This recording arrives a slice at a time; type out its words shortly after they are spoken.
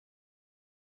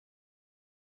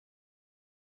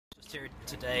just here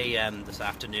today, this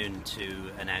afternoon,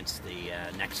 to announce the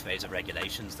next phase of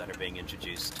regulations that are being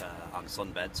introduced on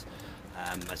sunbeds.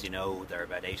 As you know, there are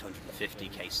about 850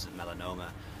 cases of melanoma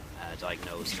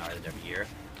diagnosed in Ireland every year,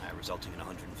 resulting in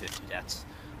 150 deaths.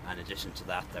 And in addition to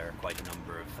that, there are quite a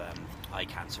number of eye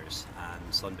cancers,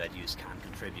 and sunbed use can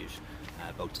contribute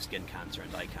both to skin cancer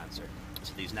and eye cancer.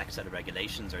 So these next set of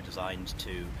regulations are designed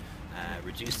to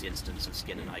reduce the incidence of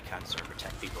skin and eye cancer and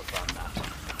protect people from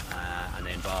that. And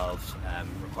they involve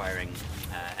requiring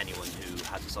anyone who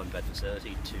has a sunbed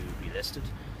facility to be listed,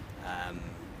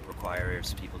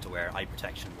 requires people to wear eye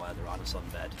protection while they're on a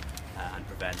sunbed, and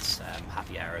prevents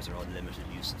happy hours or unlimited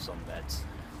use of sunbeds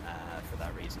for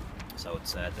that reason. So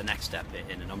it's the next step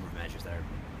in a number of measures that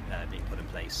are being put in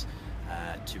place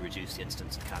to reduce the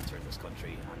incidence of cancer in this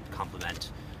country and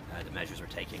complement the measures we're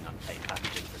taking on plain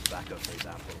packaging for tobacco, for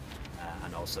example,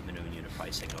 and also minimum unit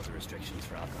pricing and other restrictions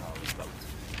for alcohol, as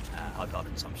both alcohol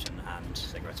consumption and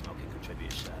cigarette smoking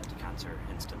contribute to cancer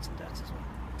incidence and deaths as well.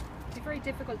 Is it very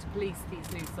difficult to police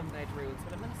these new sunbed rules,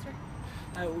 will it, Minister?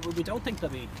 We don't think they'll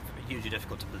be hugely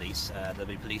difficult to police. They'll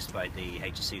be policed by the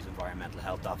HSE's environmental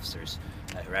health officers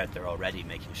who are out there already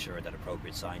making sure that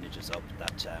appropriate signage is up,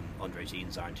 that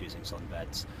under-18s aren't using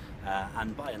sunbeds.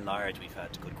 And by and large, we've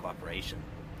had good cooperation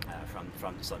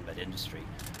from the sunbed industry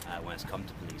when it's come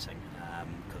to policing,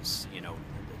 because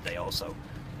they also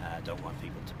don't want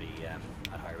people to be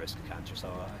at high risk of cancer. So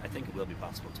I think it will be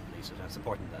possible to police it, and it's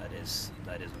important that it is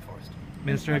enforced.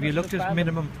 Minister, have you looked at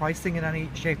minimum pricing in any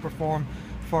shape or form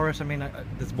for it? I mean,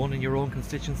 there's one in your own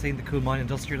constituency, in the Coolmine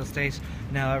Industrial Estate,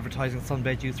 now advertising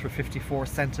sunbed use for 54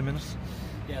 cents a minute.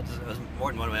 Yeah, there's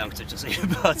more than one in my own constituency,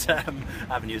 but I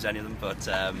haven't used any of them, but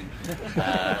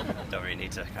don't really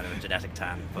need to kind of a genetic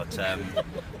tan. But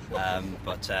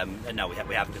no, we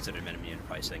haven't considered minimum unit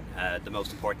pricing. The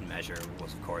most important measure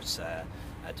was, of course,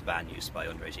 to ban use by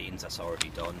under-18s. That's already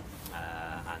done,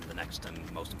 and the next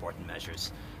and most important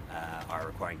measures are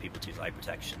requiring people to use eye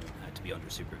protection, to be under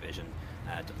supervision,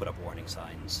 to put up warning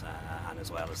signs, and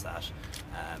as well as that,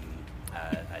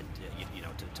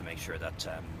 to make sure that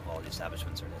all the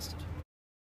establishments are listed.